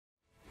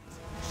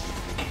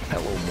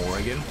Hello,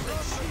 Morgan.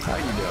 How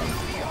you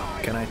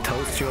doing? Can I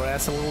toast your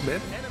ass a little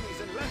bit?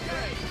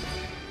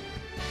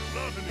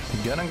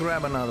 Gonna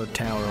grab another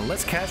tower.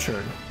 Let's catch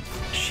her.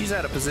 She's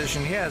out of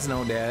position. He has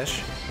no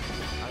dash.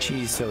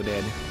 She's so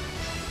dead.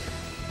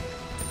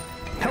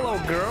 Hello,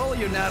 girl.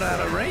 You're not out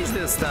of range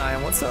this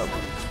time. What's up?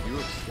 You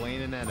have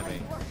slain an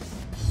enemy.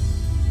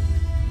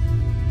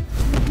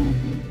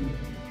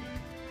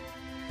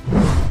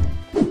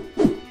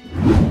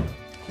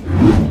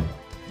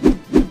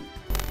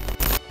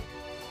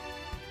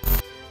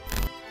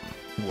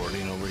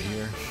 Warding over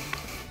here.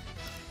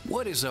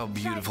 What is up,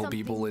 beautiful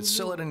people? It's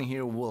Elidan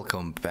here.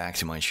 Welcome back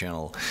to my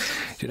channel.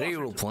 Today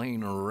we're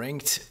playing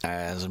ranked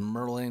as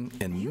Merlin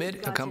in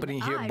mid,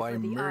 accompanied here by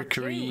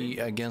Mercury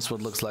against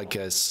what looks like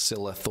a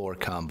Scylla Thor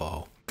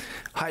combo.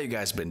 How you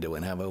guys been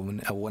doing?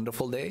 Having a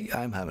wonderful day?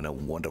 I'm having a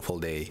wonderful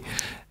day.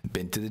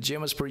 Been to the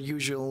gym as per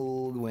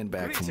usual, went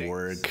back from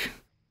work.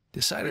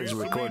 Decided to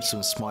record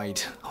some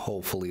Smite.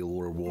 Hopefully it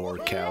will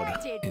work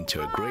out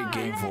into a great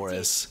game for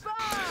us.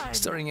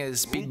 Starting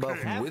as speed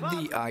buff with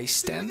the ice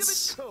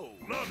stance.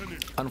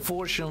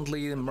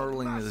 Unfortunately,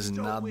 Merlin is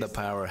not the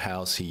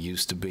powerhouse he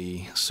used to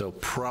be, so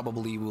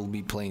probably we'll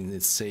be playing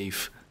it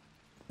safe,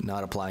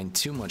 not applying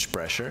too much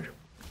pressure.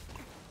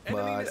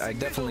 But I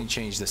definitely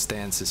changed the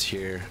stances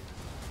here.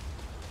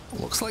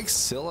 Looks like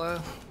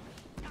Scylla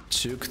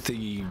took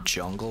the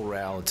jungle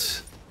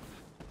route.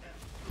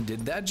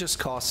 Did that just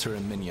cost her a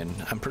minion?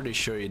 I'm pretty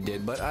sure it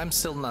did, but I'm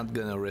still not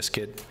gonna risk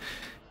it.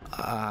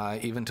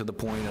 Even to the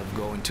point of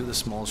going to the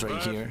smalls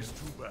right here.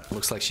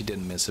 Looks like she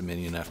didn't miss a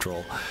minion after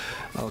all.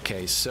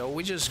 Okay, so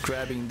we're just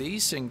grabbing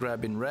these and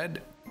grabbing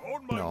red.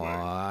 No,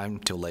 I'm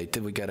too late.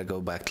 We gotta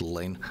go back to the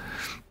lane.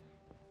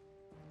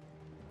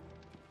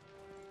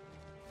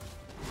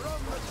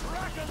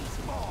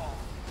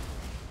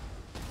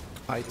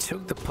 I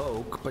took the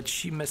poke, but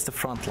she missed the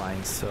front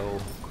line, so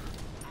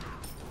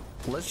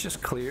let's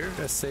just clear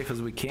as safe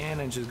as we can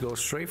and just go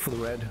straight for the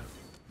red.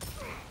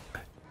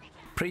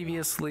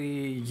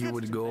 Previously, you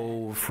would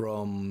go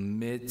from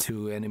mid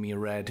to enemy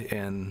red,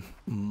 and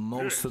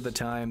most of the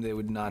time they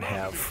would not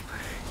have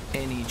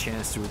any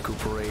chance to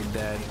recuperate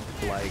that.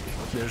 Like,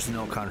 there's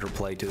no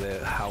counterplay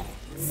to how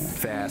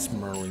fast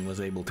Merlin was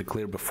able to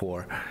clear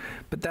before.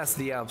 But that's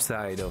the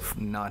upside of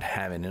not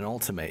having an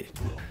ultimate.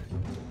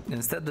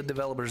 Instead, the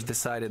developers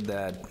decided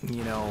that,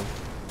 you know,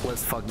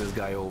 let's fuck this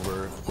guy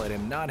over, let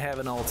him not have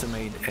an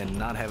ultimate and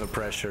not have a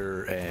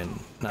pressure and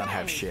not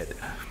have shit.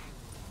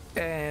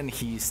 And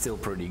he's still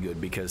pretty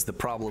good, because the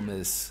problem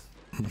is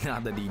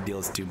not that he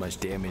deals too much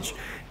damage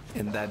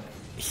and that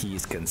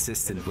he's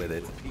consistent with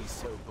it.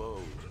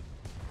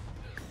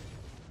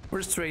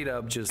 We're straight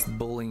up just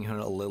bullying her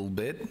a little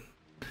bit.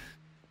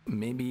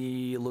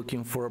 Maybe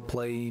looking for a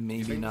play,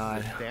 maybe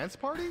not. Dance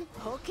party?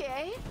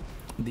 Okay.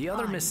 The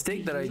other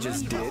mistake that I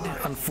just did,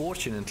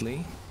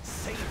 unfortunately,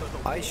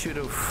 I should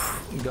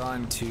have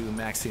gone to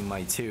maxing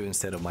my 2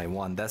 instead of my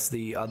 1. That's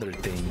the other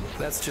thing.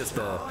 That's just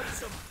a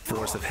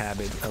force of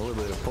habit. A little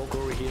bit of poke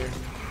over here.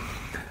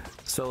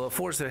 So a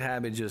force of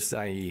habit, just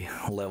I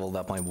leveled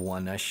up my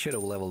 1. I should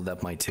have leveled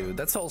up my 2.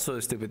 That's also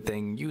a stupid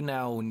thing. You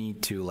now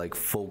need to like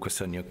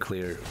focus on your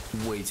clear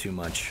way too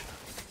much.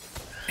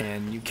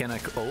 And you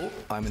cannot... Oh,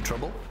 I'm in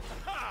trouble.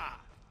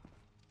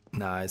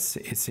 Nah, it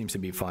seems to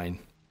be fine.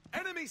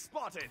 Enemy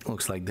spotted.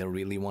 Looks like they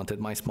really wanted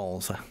my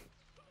smalls.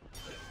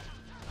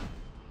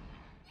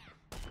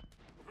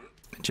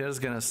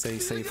 Just gonna stay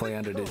safely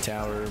under the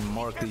tower,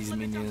 mark these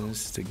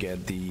minions to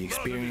get the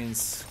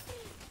experience.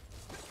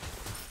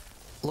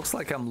 Looks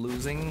like I'm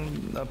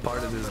losing a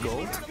part of this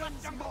gold.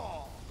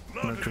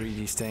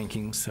 Mercury is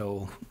tanking,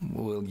 so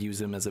we'll use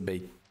him as a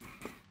bait.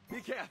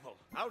 Be careful,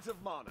 out of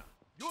mana.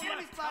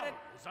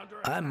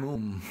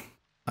 I'm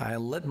I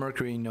let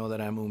Mercury know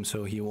that I'm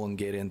so he won't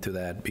get into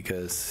that,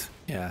 because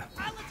yeah,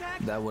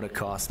 that would have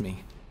cost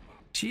me.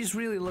 She's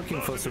really looking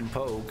for some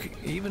poke,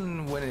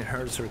 even when it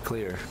hurts her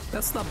clear.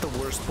 That's not the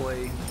worst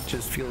play,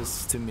 just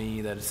feels to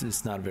me that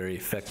it's not very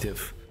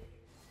effective.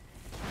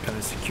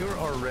 Gonna secure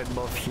our red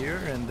buff here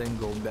and then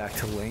go back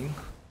to lane.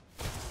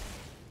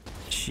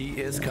 She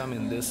is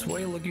coming this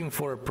way, looking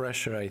for a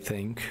pressure, I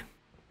think.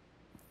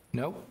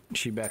 Nope,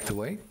 she backed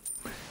away.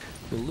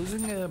 We're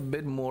losing a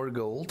bit more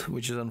gold,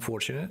 which is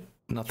unfortunate.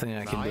 Nothing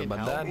I can do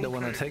about that. Don't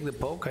want to take the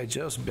poke, I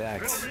just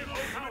backed.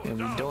 And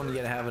we don't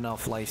yet have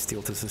enough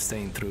lifesteal to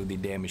sustain through the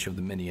damage of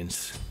the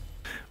minions.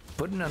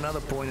 Putting another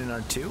point in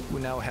our 2,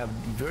 we now have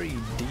very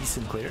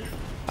decent clear.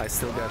 I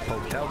still got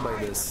poked out by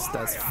this.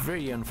 That's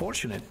very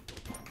unfortunate.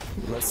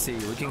 Let's see,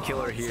 we can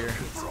kill her here.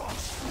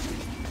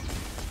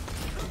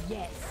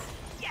 Yes.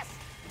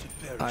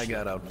 I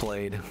got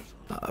outplayed.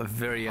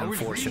 Very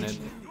unfortunate.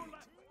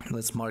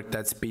 Let's mark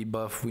that speed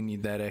buff. We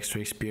need that extra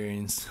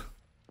experience.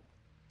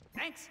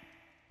 Thanks.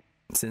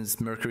 Since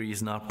Mercury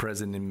is not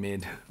present in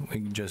mid, we're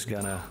just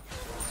gonna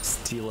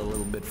steal a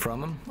little bit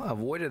from him.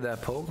 Avoided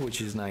that poke,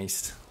 which is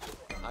nice.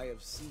 I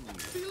have seen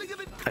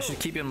I should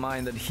keep in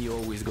mind that he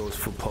always goes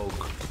for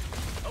poke.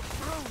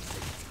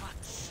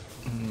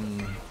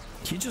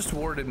 He just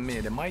warded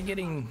mid. Am I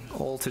getting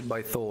ulted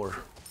by Thor?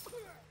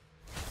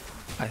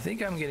 I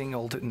think I'm getting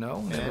ulted.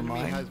 No, never enemy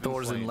has mind. been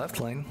Thor's in slain. left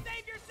lane.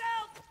 Save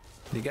yourself!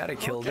 They got a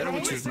kill there,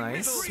 which is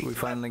nice. We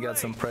finally got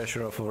some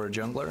pressure off of our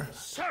jungler.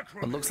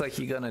 But looks like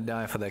he's gonna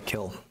die for that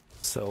kill.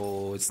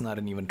 So it's not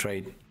an even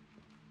trade.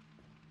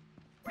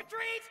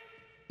 Retreat!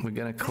 We're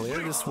gonna clear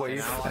this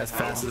wave as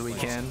fast as we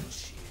can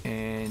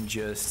and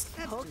just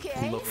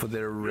look for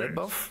their red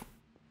buff.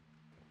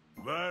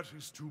 That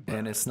is too bad.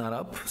 And it's not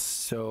up,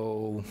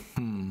 so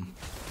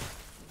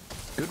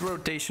good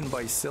rotation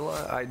by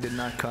Scylla. I did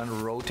not kind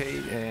of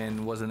rotate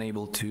and wasn't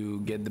able to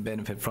get the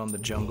benefit from the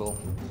jungle.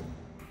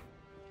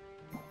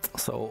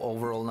 So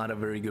overall, not a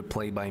very good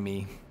play by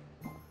me.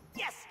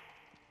 Yes!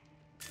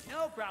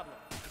 No problem.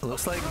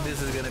 Looks like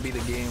this is gonna be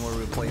the game where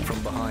we play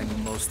from behind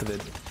most of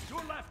it.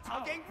 Your left.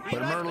 I'll gain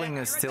But Merlin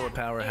is still a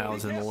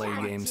powerhouse in the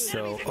late game,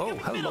 so... Oh,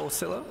 hello,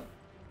 Scylla.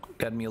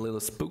 Got me a little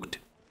spooked.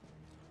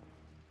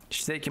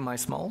 She's taking my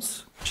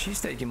smalls. She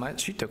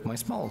took my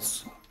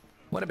smalls.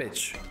 What a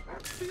bitch.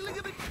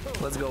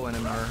 Let's go in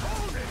her.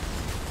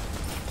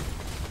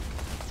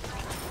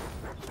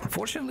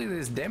 Unfortunately,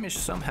 this damage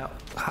somehow...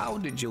 How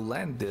did you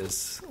land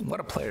this? What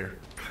a player.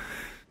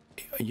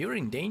 You're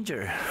in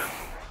danger.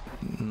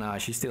 Nah,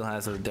 she still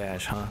has her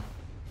dash, huh?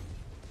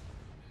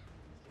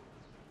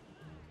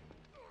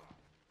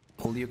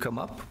 Will you come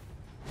up?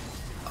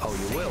 Oh,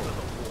 you will.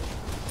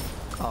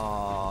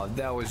 Aw,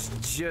 that was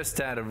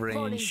just out of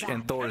range,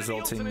 and Thor is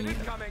ulting me.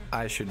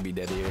 I should be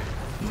dead here.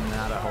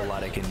 Not a whole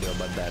lot I can do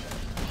about that.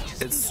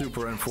 It's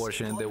super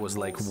unfortunate there was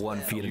like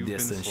 1 feet of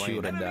distance. She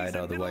would have died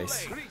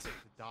otherwise.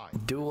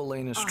 Dual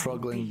lane is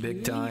struggling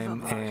big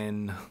time,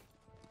 and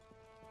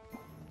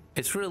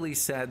it's really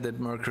sad that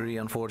Mercury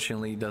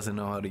unfortunately doesn't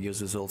know how to use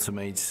his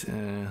ultimates.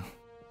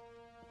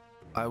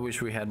 I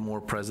wish we had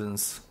more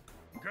presence.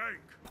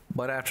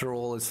 But after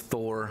all, it's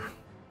Thor.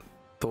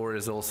 Thor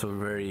is also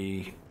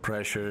very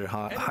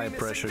high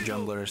pressure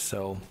jungler,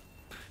 so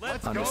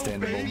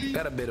understandable.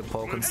 Got a bit of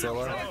poke on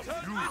Scylla.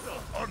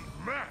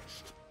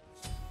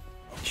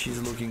 She's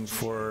looking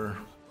for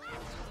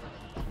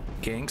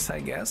ganks, I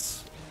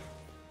guess.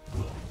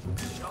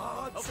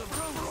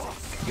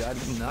 Got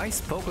nice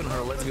poke on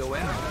her. Let's go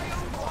in.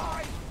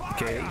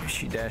 Okay,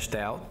 she dashed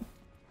out.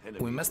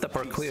 We messed up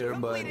our clear,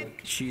 but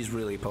she's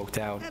really poked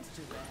out.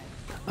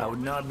 I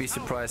would not be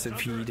surprised if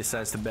he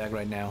decides to back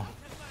right now.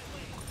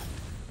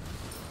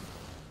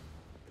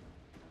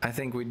 I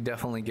think we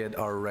definitely get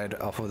our red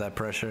off of that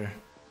pressure.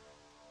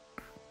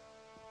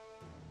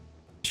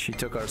 She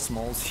took our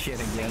smalls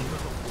yet again.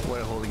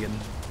 What a hooligan.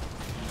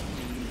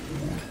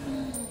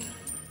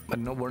 But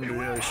no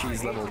wonder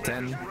she's level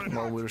 10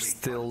 while we're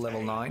still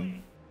level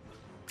 9.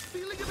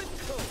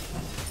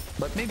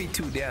 But maybe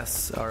 2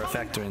 deaths are a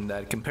factor in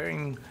that.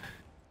 Comparing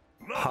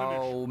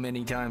how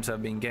many times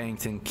I've been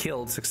ganked and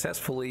killed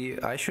successfully,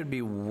 I should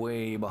be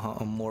way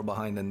more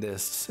behind than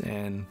this,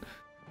 and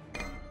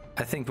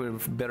I think we're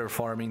better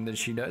farming than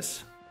she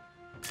does.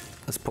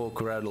 Let's poke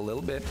her out a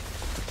little bit.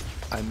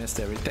 I missed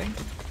everything,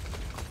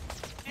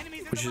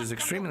 which is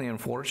extremely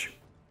unfortunate.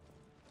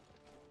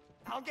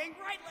 I'll gain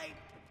right lane.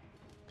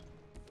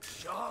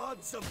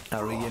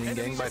 Are we getting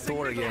ganked by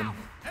Thor again?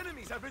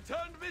 Enemies have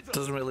returned middle.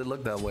 Doesn't really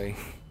look that way.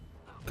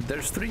 But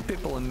there's 3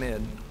 people in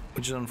mid,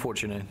 which is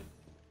unfortunate.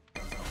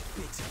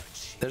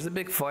 There's a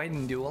big fight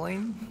in dual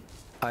lane.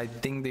 I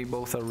think they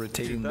both are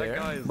rotating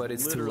there, but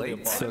it's too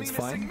late, so it's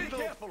fine. Be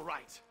careful,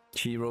 right?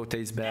 She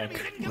rotates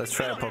back. Let's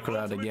try to poke her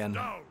out again.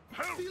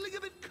 Feeling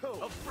a bit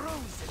cold.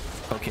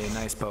 Okay,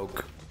 nice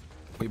poke.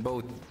 We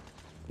both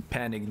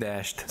panic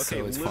dashed, Okay,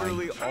 so it's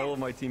literally fine. all of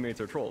my teammates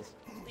are trolls.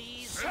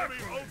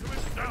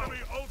 Enemy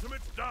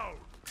ultimate down.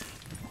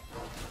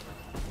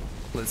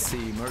 Let's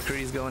see,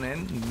 Mercury's going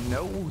in.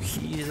 No,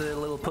 he's a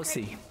little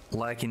pussy.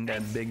 Liking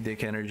that big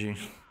dick energy.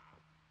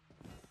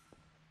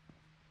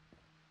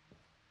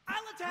 I'll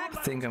attack.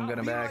 I think I'm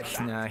gonna back.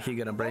 Nah, he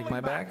gonna break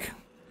my back.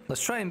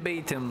 Let's try and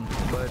bait him,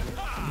 but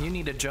you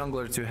need a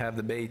jungler to have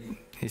the bait,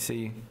 you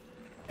see.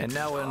 And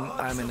now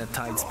I'm in a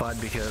tight spot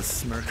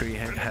because Mercury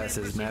has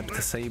his map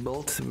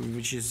disabled,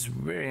 which is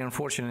very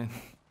unfortunate.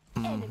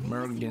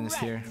 Merlin is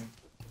here.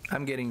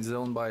 I'm getting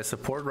zoned by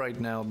support right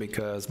now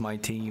because my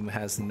team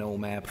has no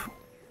map.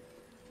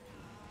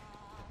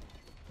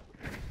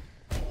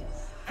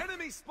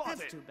 Enemy spotted.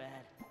 That's too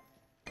bad.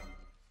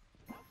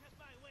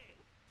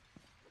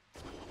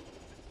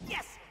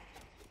 Yes.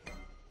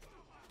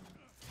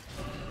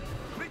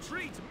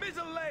 Retreat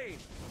middle lane.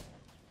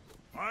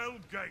 I'll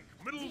gank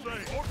middle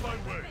lane on my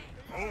way.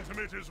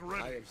 Ultimate is I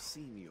ready. have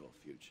seen your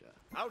future.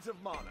 Out of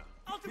mana.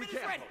 Ultimate Be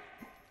is ready. careful.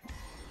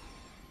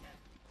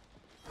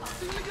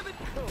 Feeling a bit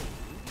cold.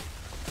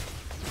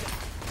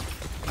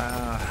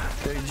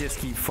 They just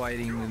keep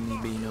fighting with me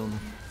being on.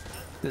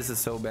 This is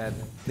so bad.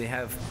 They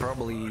have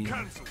probably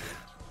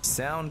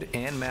sound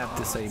and map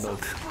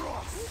disabled.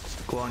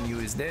 Guan Yu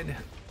is dead.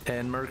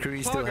 And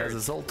Mercury still has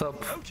his ult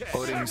up.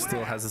 Odin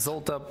still has his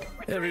ult up.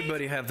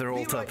 Everybody have their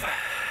ult up.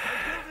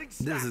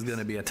 This is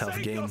gonna be a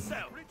tough game.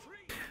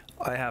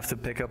 I have to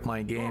pick up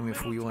my game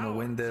if we want to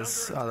win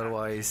this.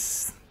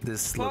 Otherwise,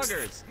 this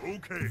looks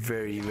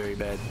very, very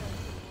bad.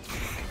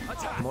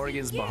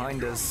 Morgan's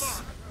behind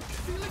us.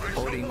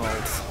 Odin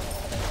ult.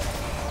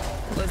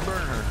 Let's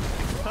burn her.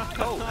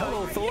 Oh,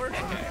 hello Thor.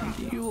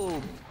 You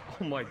will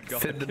Oh my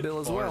god. fit the bill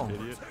as well.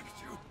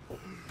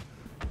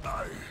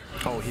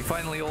 Oh, he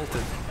finally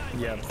ulted.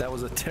 Yeah, that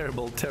was a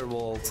terrible, terrible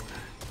ult.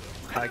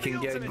 I can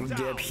get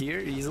Geb here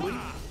easily.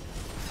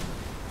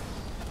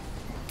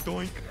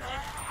 Doink.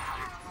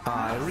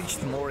 I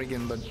reached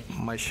Morrigan, but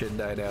my shit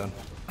died out,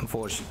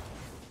 unfortunately.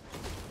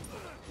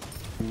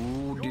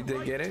 Ooh, did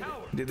they get it?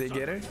 Did they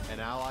get it? An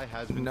ally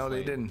has been No,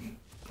 they slain. didn't.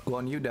 Go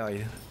on, you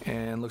died.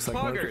 And looks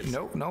like Mercury.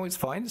 No, no, it's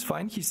fine, it's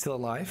fine. He's still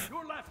alive.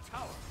 Your left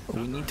tower.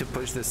 We need to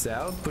push this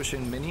out, push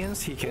in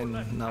minions. He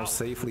can now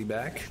safely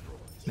back.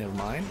 Never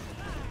mind.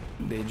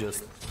 They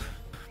just...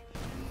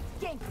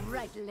 Gank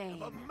right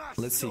lane.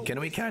 Let's see, can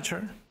we catch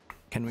her?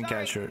 Can we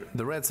catch her?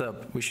 The red's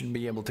up. We should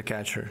be able to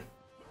catch her.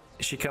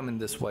 Is she coming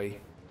this way?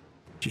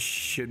 She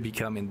should be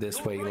coming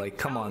this way. Like,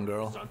 come on,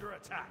 girl. Under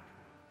attack.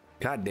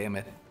 God damn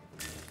it.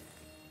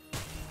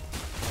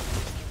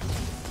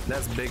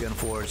 That's big on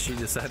Ford. She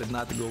decided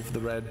not to go for the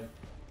red.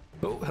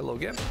 Oh, hello,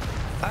 Geb.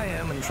 I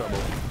am in trouble.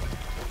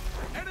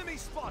 Enemy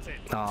spotted.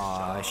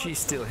 Ah, she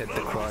still hit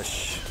the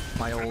crush.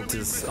 My ult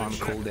is on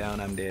cooldown.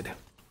 I'm dead.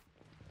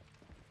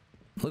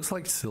 Looks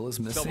like Scylla's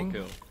missing.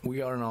 kill.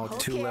 We are now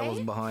 2 Okay. levels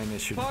behind. It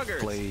should Poggers.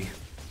 play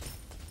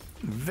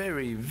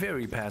very,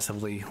 very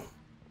passively.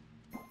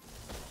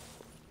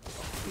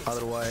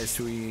 Otherwise,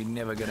 we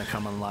never gonna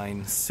come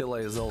online. Scylla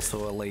is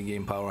also a late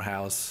game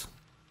powerhouse.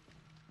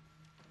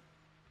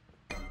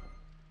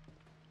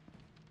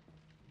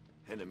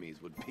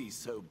 Enemies would be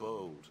so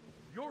bold.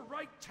 Your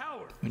right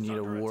tower. We is need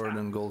a under ward attack.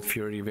 on Gold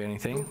Fury if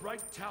anything. Your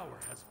right tower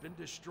has been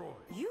destroyed.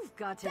 You've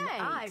got an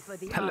eye for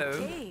the Hello.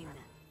 arcane.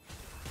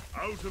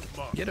 Out of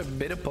mark. Get a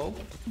bit of poke.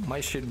 My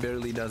shit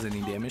barely does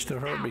any damage to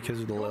her because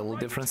of the level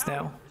difference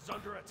now. Is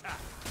under attack.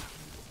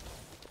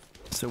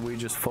 So we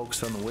just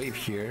focus on the wave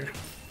here.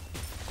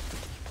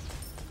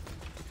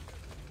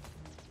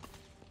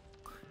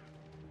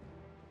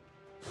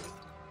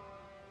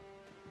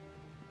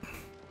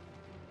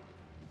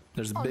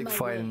 There's a On big my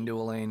fight way. in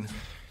dual lane.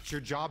 It's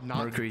your job not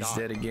Mercury's to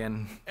die. dead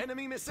again.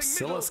 Enemy missing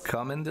Scylla's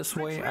coming this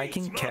way. I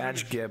can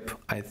catch Gip,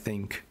 I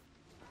think.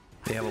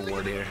 They have a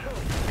ward here.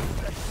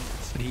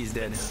 But he's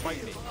dead.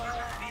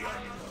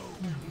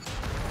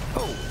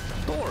 Oh,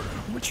 Thor,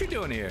 what you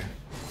doing here?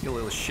 You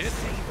little shit.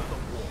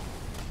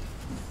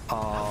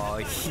 Oh,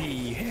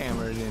 he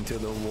hammered into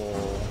the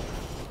wall.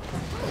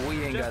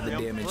 We ain't got the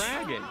damage.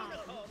 Dragon.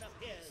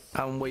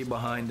 I'm way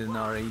behind in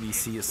our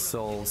ADC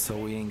Assault, so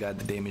we ain't got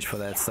the damage for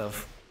that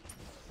stuff.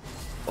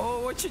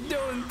 Oh, what you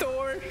doing,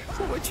 Thor?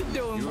 What you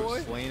doing, You boy?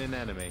 have slain an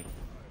enemy.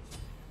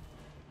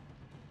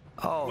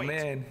 Oh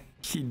man,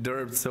 he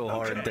derped so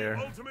hard there.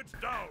 Ultimate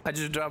down. I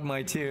just dropped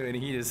my 2 and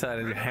he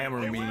decided to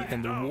hammer me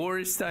in the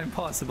worst time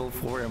possible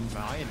for him.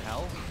 Am I in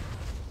hell?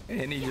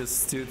 And he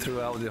just stood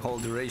throughout the whole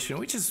duration,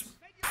 which is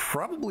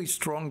probably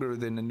stronger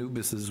than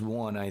Anubis's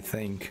 1, I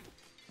think.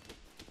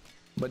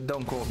 But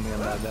don't quote me on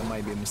that, that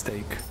might be a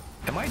mistake.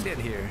 Am I dead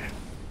here?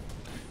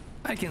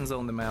 I can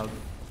zone them out.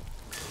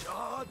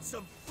 Gods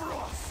of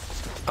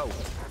frost. Oh,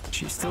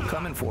 she's still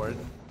coming for it.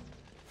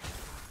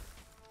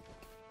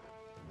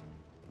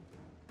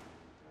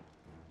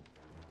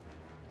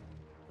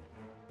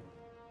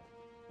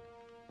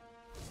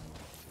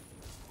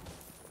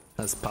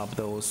 Let's pop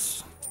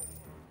those.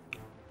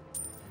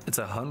 It's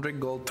 100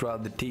 gold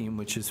throughout the team,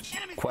 which is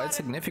quite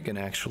significant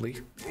actually.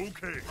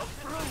 Okay.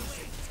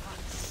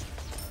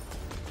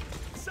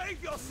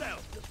 Save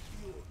yourself.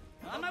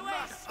 On my way.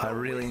 I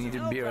really need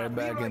to be right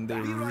back and they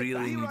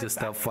really need to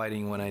stop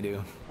fighting when I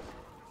do.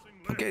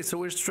 Okay, so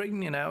we're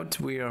straightening out.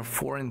 We are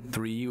 4 and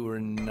 3. We're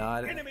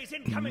not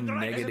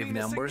negative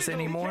numbers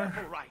anymore.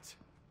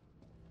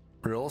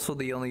 We're also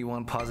the only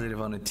one positive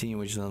on the team,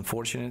 which is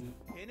unfortunate.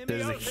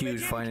 There's a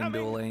huge fight in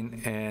dual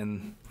lane,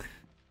 and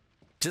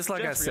just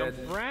like I Jeffrey, I'm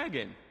said,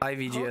 bragging.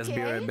 IVGS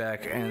be right Okay,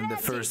 back, and the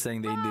first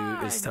thing they do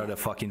is start a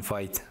fucking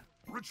fight.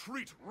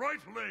 Retreat right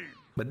lane.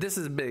 But this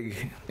is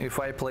big. If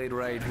I played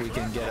right, we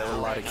can get a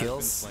lot of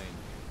kills. Slain.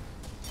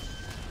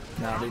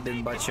 Now they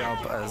didn't bunch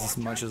up as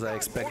much as I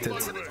expected.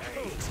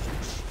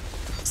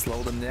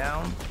 Slow them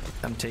down.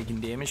 I'm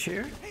taking damage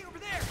here. Hey, over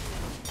there.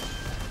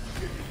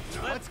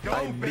 Let's go,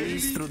 I baby!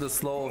 beast through the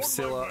slow of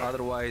Scylla,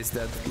 otherwise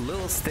that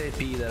little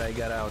steppy that I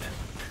got out.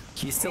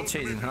 He's still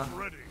chasing, huh?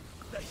 Ready.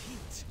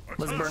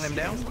 Let's burn him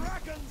down.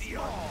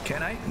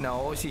 Can I?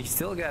 No, he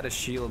still got a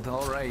shield.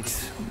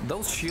 Alright.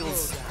 Those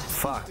shields...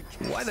 Fuck.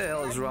 Why the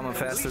hell is Rama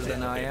faster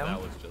than I am?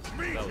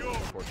 That was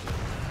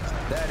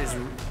unfortunate. That is...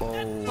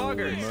 Oh,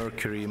 Poggers.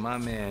 Mercury, my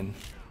man.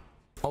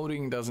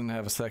 Odin doesn't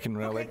have a second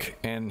relic,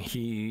 and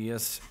he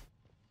has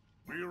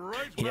Be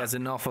right He back. has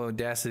enough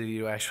audacity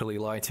to actually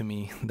lie to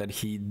me that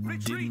he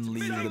didn't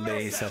leave the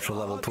base after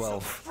level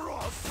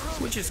 12.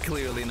 Which is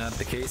clearly not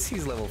the case.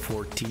 He's level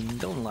 14.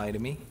 Don't lie to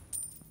me.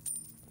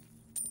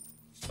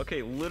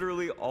 Okay,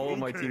 literally all of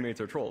my teammates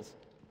are trolls.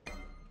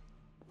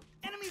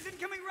 Enemies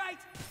incoming right.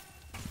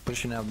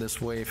 Pushing out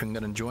this way if I'm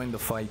gonna join the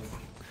fight.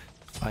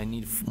 I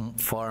need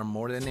far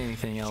more than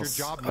anything It's else.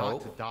 your job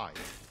not to die.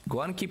 Go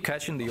on and keep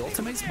catching the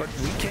ultimates, but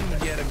we can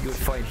get a good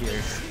fight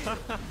here.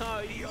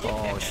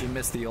 Oh, she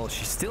missed the ult.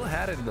 She still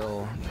had it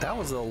though. That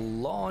was a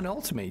long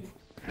ultimate.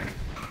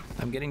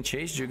 I'm getting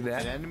chased, juke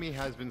that. An enemy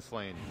has been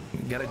slain.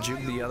 Gotta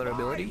juke the other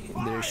ability.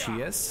 There she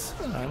is.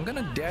 I'm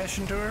gonna dash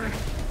into her.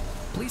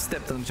 Please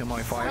step into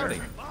my fire.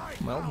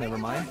 Well, never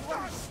mind.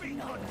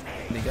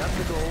 They got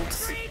the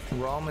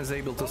gold. Rom is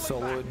able to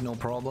solo it, no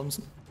problems.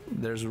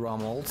 There's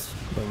Rom ult,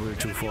 but we're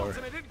too far.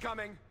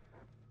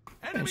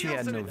 And she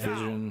had no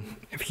vision.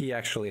 If he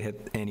actually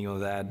hit any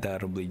of that,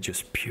 that'll be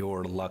just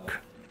pure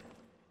luck.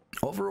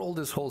 Overall,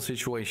 this whole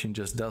situation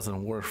just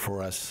doesn't work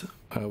for us.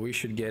 We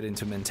should get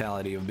into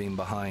mentality of being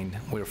behind.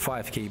 We're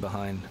 5k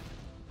behind,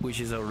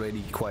 which is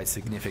already quite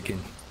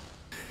significant.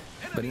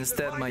 But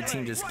instead, my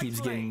team just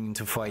keeps getting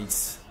into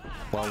fights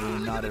while we're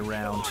not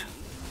around.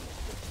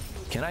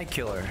 Can I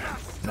kill her?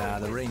 Nah,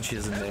 the range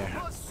isn't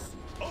there.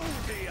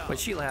 But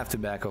she'll have to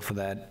back off of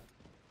that.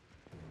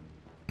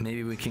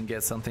 Maybe we can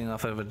get something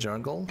off of a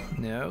jungle?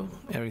 No,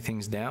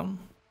 everything's down.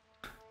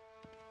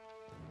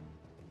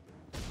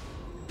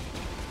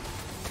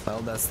 Well,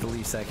 that's the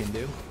least I can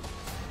do.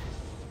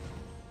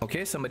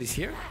 Okay, somebody's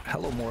here.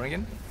 Hello,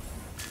 Morgan.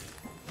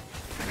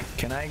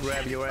 Can I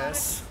grab your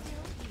ass?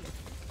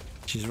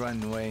 She's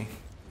running away.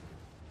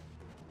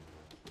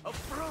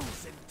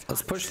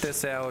 Let's push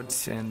this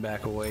out and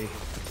back away.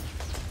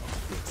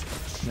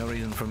 No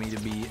reason for me to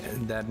be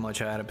that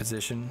much out of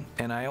position.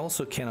 And I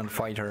also cannot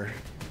fight her.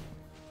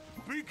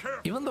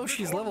 Even though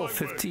she's level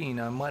 15,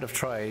 I might have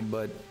tried,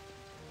 but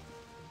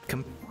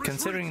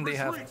considering they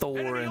have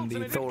Thor and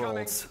the Thor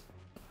ults,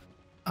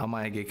 I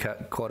might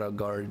get caught off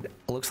guard.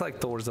 Looks like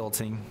Thor's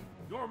ulting.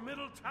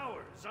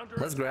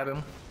 Let's grab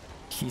him.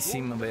 He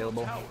seemed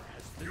available.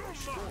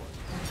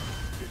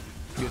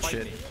 Good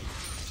shit.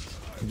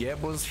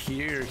 Geb was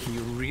here. He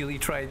really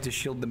tried to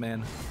shield the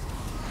man.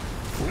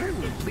 Ooh,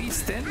 please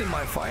stand in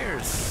my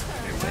fires.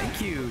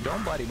 Thank you.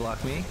 Don't body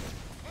block me.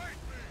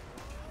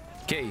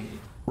 Okay,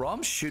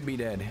 Rom should be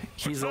dead.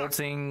 He's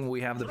ulting.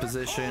 We have the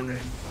position.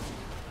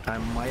 I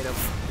might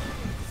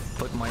have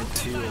put my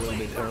 2 a little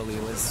bit early.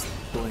 Let's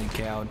blink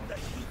out.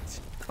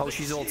 Oh,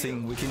 she's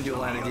ulting. We can do a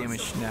lot of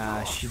damage.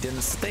 Nah, she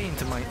didn't stay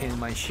in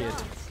my shit.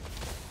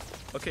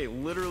 Okay,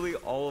 literally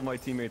all of my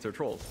teammates are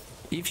trolls.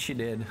 If she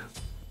did.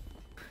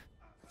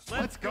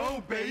 Let's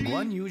go, baby!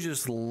 One you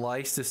just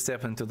likes to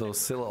step into those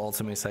Scylla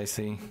ultimates, I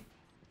see.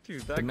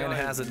 Dude, The man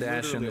has a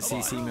dash and the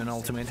CC man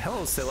ultimate.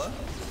 Hello, Scylla.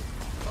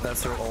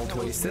 That's her ult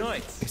wasted.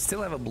 We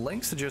still have a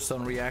blink, so just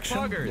on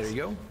reaction. There you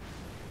go.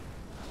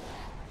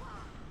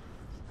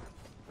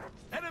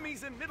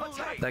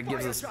 That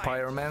gives us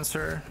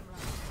Pyromancer,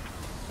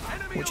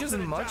 which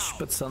isn't much,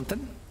 but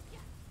something.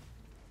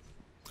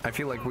 I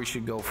feel like we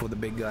should go for the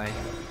big guy.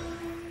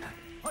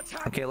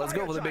 Okay, let's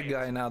go for the big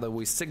guy now that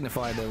we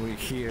signify that we're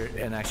here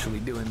and actually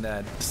doing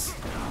that,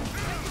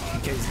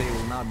 in case they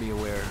will not be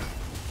aware.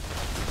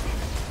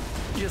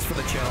 Just for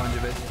the challenge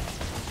of it.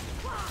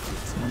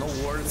 No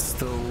words,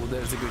 so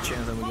there's a good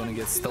chance that we're gonna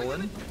get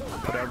stolen.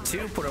 Put our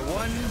 2, put our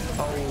 1.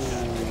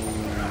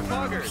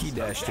 Oh, he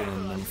dashed in.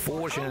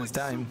 Unfortunate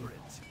time.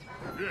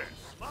 Yes.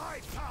 My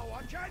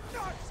power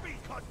cannot be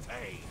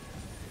contained.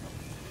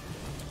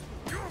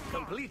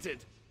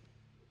 Completed.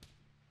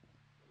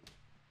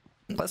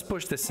 Let's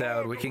push this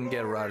out. We can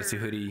get Router to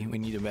Hoodie. We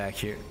need him back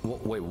here.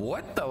 Wait,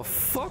 what the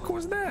fuck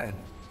was that?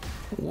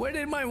 Where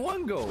did my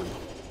 1 go?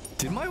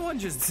 Did my 1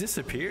 just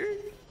disappear?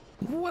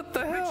 What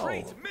the hell?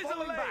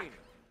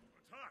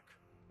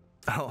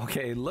 Oh,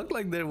 okay, it looked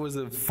like there was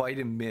a fight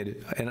in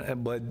mid,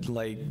 but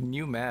like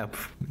new map.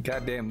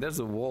 Goddamn, there's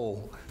a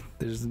wall.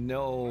 There's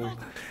no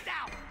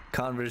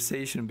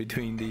conversation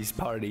between these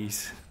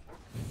parties.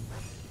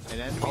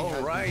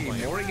 All right,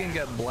 Morgan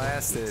got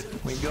blasted.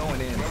 We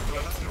going in.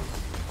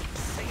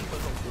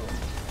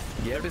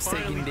 Geb is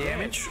taking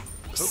damage.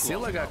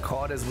 Scylla got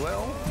caught as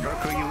well.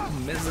 Mercury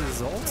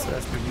misses ult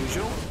as per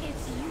usual.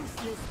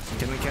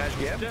 Can we catch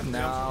Geb?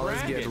 No,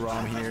 let's get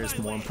Rom here. It's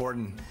more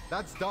important.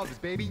 That's dubs,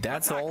 baby.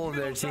 That's all of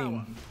their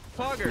team.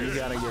 We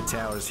gotta get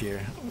towers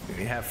here.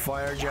 We have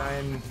Fire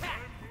Giant.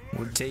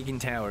 We're taking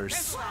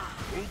towers.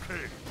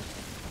 Okay.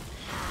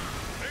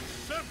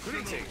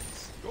 Exceptional.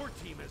 Your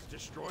team has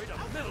destroyed a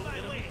middle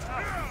enemy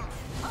tower.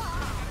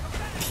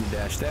 He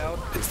dashed out.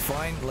 It's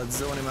fine. Let's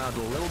zone him out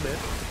a little bit.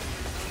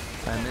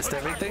 I missed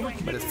everything,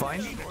 but it's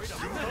fine.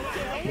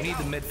 We need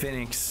the mid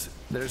Phoenix.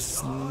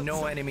 There's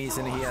no enemies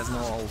and he has no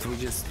ult. We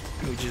just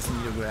need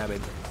to grab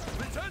it.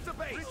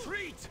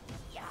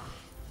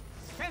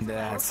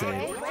 That's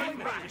it.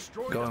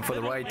 Going for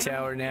the right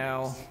tower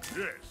now.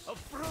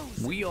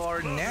 We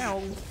are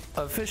now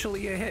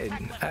officially ahead.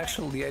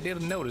 Actually, I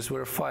didn't notice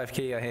we're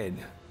 5k ahead.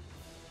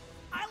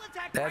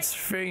 That's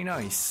very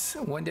nice.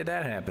 When did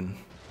that happen?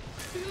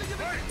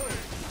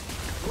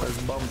 Let's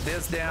bump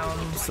this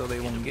down so they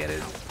won't get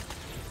it.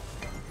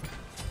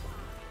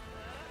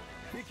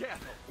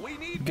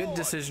 Good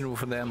decision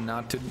for them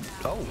not to...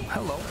 Oh,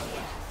 hello.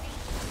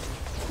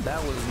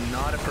 That was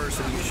not a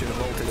person you should have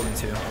bolted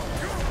into.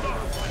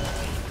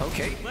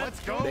 Okay,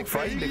 big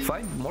fight, big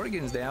fight.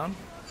 Morgan's down.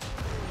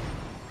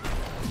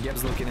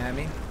 Geb's looking at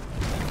me.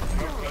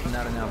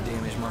 Not enough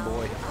damage, my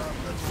boy.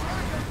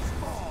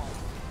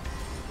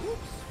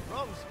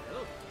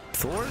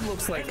 Thor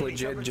looks like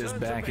legit just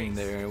backing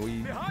there.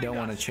 We don't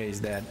want to chase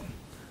that.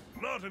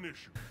 Not an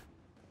issue.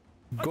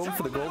 Going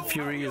for the Gold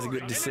Fury is a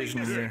good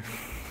decision here.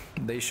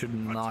 They should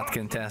not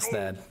contest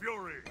that.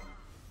 Fury.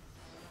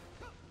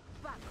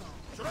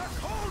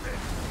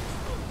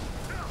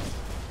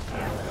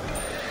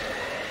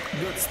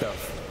 Good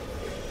stuff.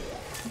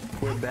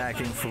 We're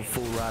backing for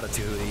full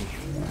Ratatouille.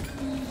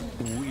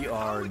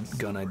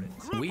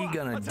 We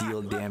gonna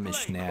deal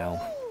damage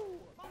now.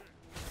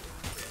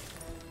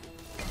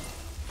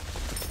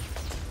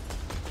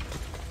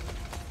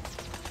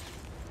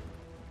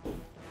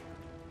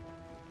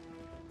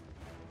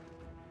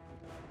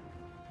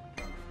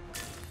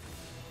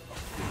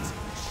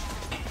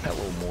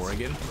 Hello,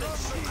 Morrigan.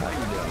 How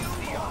you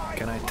doing?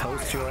 Can I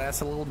toast your ass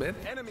a little bit?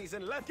 Enemies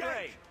in left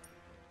lane.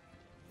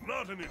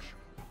 Not an issue.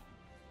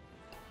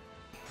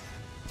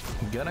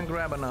 Gonna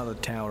grab another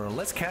tower.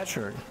 Let's catch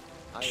her.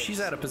 She's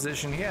out of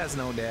position. He has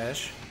no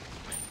dash.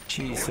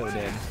 She's so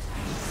dead.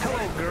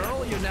 Hello,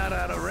 girl. You're not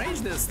out of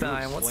range this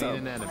time. What's up?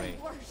 An enemy.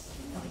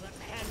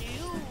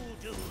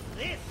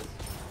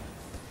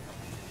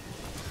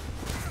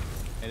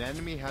 An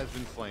enemy has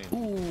been slain.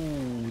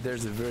 Ooh,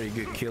 there's a very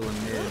good kill in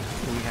mid.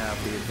 We have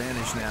the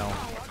advantage now.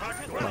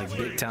 Like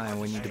big time.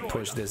 We need to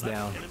push this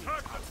down.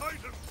 Attack the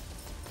Titan.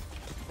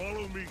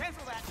 Follow me.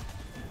 Cancel that.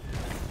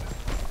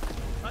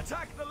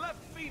 Attack the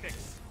left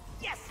Phoenix.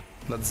 Yes.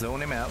 Let's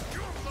zone him out.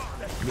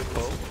 Good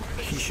poke.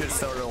 He should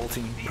start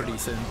ulting pretty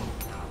soon.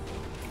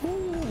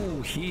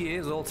 Ooh, he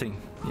is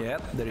ulting.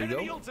 Yep, there you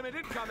Enemy go. ultimate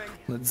incoming.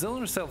 Let's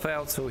zone ourselves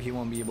out so he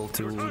won't be able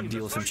to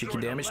deal some cheeky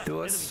damage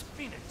to us.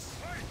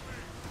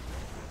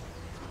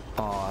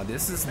 Aw,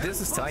 this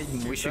is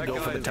Titan. We should go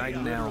for the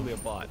Titan now. Literally a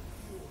bot.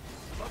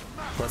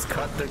 Let's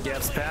cut the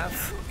Gap's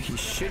path. He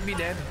should be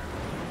dead.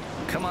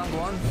 Come on,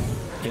 Guan.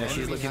 Yeah,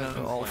 she's looking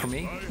all for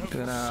me.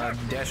 Gonna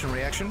dash and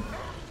reaction.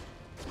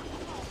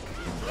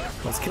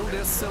 Let's kill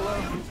this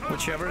Scylla.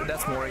 Whichever.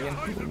 That's Morrigan.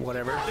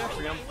 Whatever.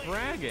 Actually, I'm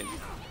bragging.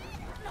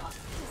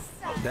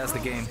 That's the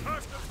game.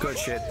 Good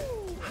shit.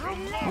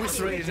 We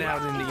straightened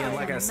out in the end.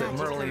 Like I said,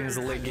 Merlin is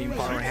a late game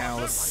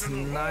powerhouse.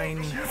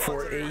 9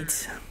 for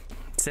 8.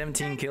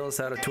 17 kills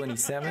out of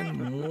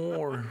 27.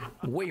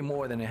 Way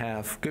more than a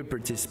half. Good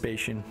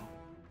participation.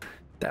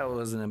 That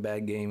wasn't a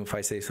bad game if I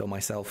say so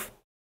myself.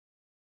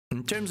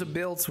 In terms of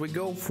builds, we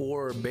go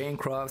for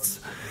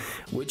Bancrofts,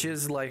 which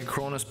is like a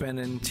Chronos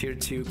Pendant, tier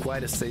 2,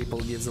 quite a staple,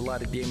 gives a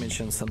lot of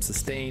damage and some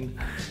sustain.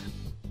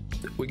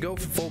 We go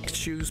for Focus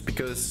Shoes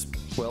because,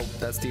 well,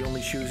 that's the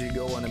only shoes you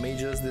go on the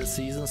mages this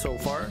season so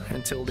far,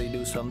 until they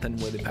do something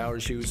with the power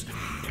shoes.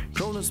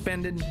 Chronos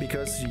Pendant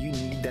because you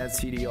need that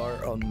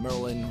CDR on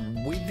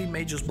Merlin. With the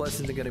Mage's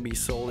Blessing, they're gonna be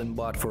sold and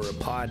bought for a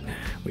pot.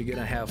 We're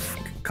gonna have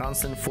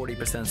constant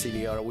 40%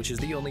 CDR, which is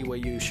the only way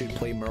you should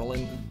play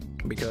Merlin,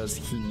 because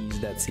he needs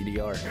that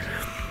CDR,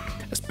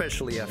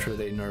 especially after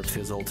they nerfed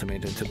his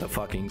ultimate into the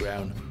fucking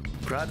ground.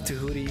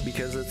 Ratatouille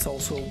because it's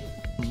also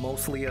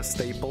mostly a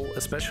staple,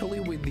 especially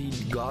with the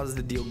gods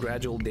that deal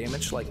gradual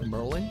damage like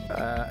Merlin.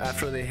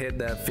 After they hit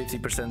that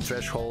 50%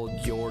 threshold,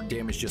 your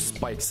damage just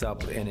spikes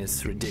up and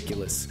it's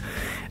ridiculous.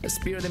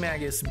 Spear the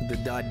Magus, the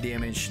dot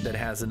damage that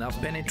has enough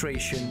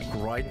penetration.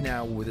 Right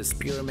now with a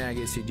Spear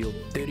Magus you deal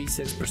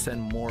 36%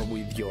 more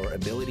with your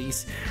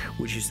abilities,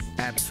 which is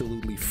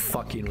absolutely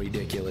fucking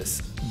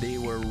ridiculous. They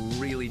were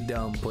really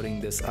dumb putting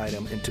this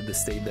item into the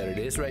state that it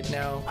is right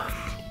now,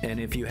 and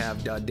if you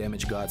have dot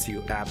damage gods,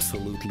 you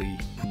absolutely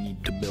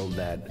need to build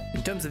that.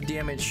 In terms of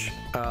damage,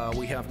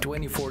 we have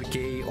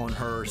 24k on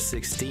her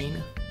 16,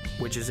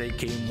 which is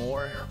 8k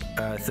more,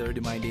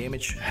 30 my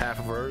damage, half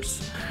of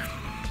hers.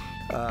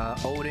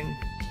 Odin,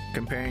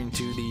 comparing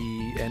to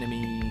the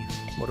enemy,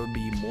 what would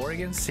be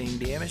Morrigan, same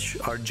damage.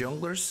 Our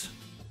junglers,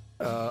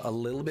 a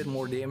little bit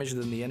more damage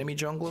than the enemy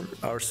jungler.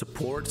 Our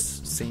supports,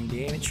 same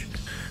damage.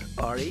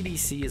 Our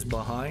ADC is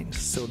behind,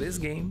 so this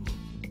game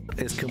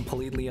is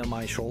completely on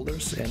my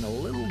shoulders and a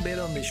little bit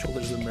on the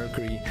shoulders of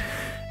Mercury.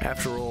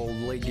 After all,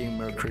 late game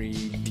Mercury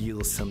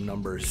deals some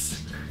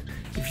numbers.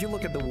 If you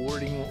look at the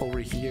wording over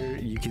here,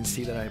 you can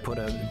see that I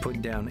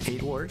put down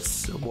 8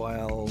 words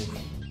while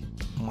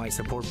my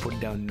support put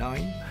down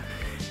 9.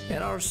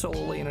 And our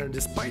solo laner,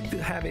 despite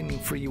having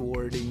free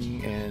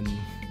wording and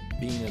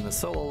being in the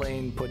solo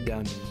lane, put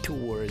down 2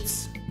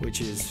 words, which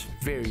is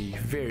very,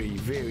 very,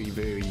 very,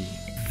 very,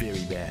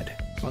 very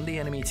bad. On the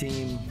enemy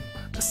team,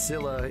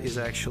 Scylla is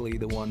actually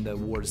the one that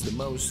wards the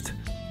most.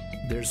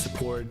 Their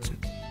support,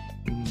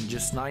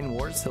 just 9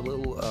 wards, a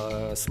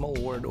little small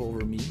ward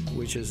over me,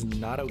 which is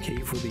not okay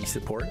for the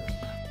support.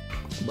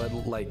 But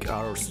like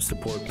our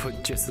support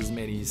put just as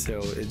many, so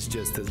it's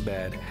just as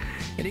bad.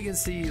 And you can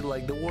see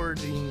like the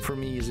wording for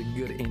me is a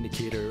good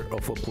indicator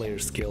of a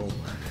player's skill.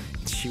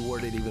 She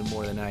worded even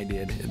more than I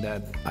did.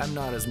 That I'm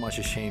not as much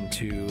ashamed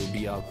to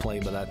be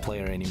outplayed by that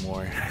player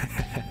anymore.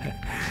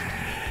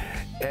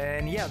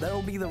 And yeah,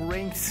 that'll be the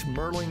ranked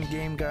Merlin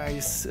game,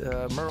 guys.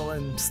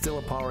 Merlin still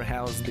a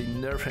powerhouse. They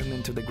nerf him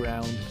into the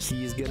ground.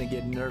 He's gonna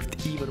get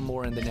nerfed even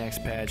more in the next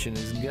patch, and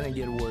it's gonna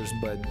get worse,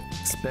 but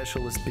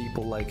specialist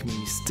people like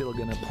me still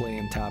gonna play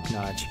him top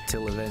notch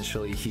till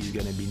eventually he's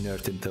gonna be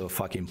nerfed into a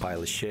fucking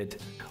pile of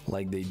shit,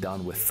 like they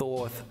done with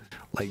Thoth,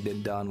 like they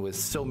done with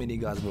so many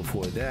gods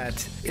before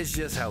that. It's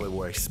just how it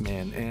works,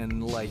 man.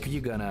 And like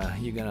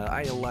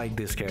I like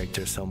this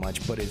character so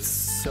much, but it's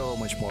so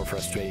much more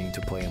frustrating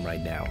to play him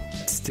right now.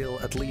 Still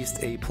at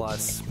least A+,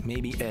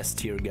 maybe S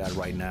tier god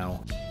right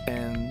now.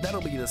 And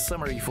that'll be the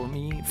summary for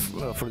me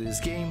for this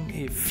game.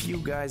 If you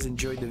guys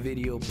enjoyed the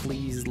video,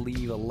 please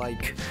leave a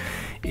like.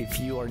 If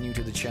you are new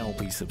to the channel,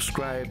 please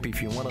subscribe.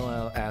 If you want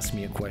to ask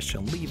me a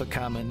question, leave a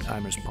comment.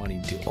 I'm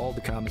responding to all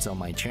the comments on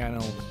my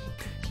channel.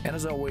 And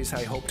as always,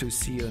 I hope to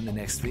see you in the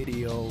next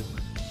video.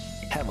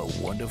 Have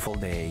a wonderful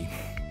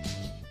day.